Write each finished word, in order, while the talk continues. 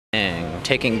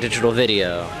Taking digital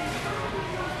video.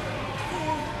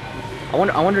 I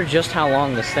wonder just how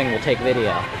long this thing will take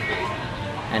video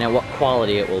and at what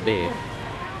quality it will be.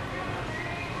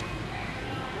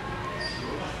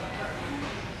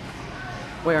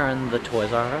 We're in the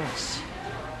Toys R Us.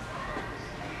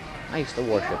 I used to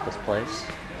worship this place.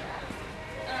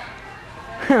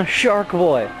 Shark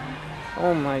Boy!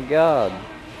 Oh my god.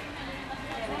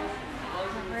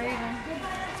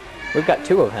 We've got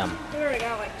two of him. We already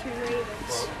got like 2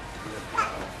 ravens.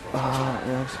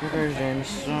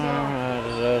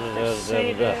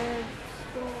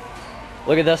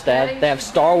 Look at this, Dad. They have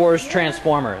Star Wars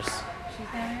Transformers.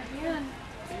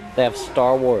 They have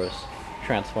Star Wars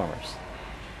Transformers.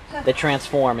 They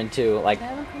transform into, like,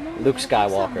 Luke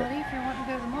Skywalker. If you're wanting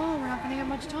to go to the mall, we're not going to have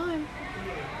much time. You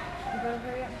better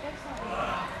hurry up and take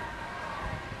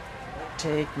something.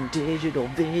 Taking digital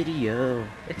video.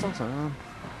 It's awesome.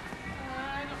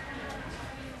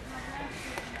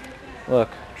 Look,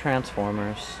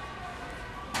 Transformers.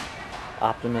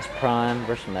 Optimus Prime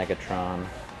versus Megatron.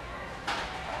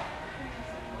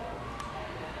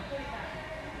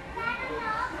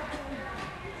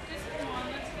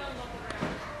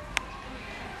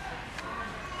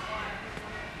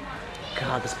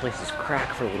 God, this place is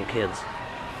crack for little kids.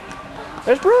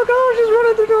 There's Brooke! Oh, she's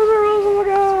running through Toys R Us! Oh my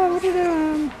god, what you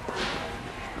doing?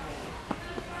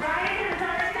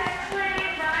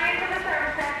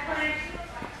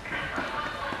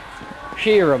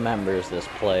 She remembers this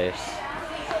place.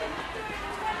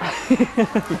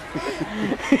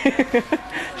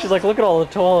 She's like, look at all the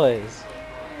toys.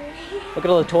 Look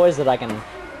at all the toys that I can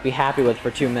be happy with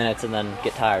for 2 minutes and then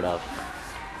get tired of.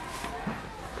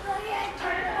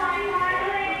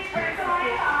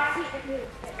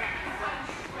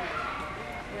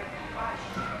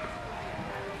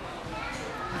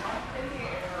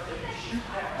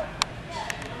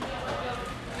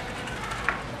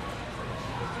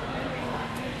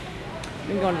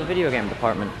 We can go into the video game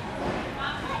department.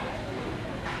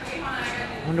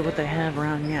 Wonder what they have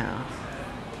around now.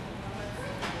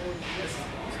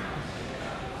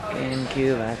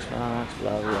 GameCube, Xbox,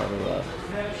 blah blah blah blah.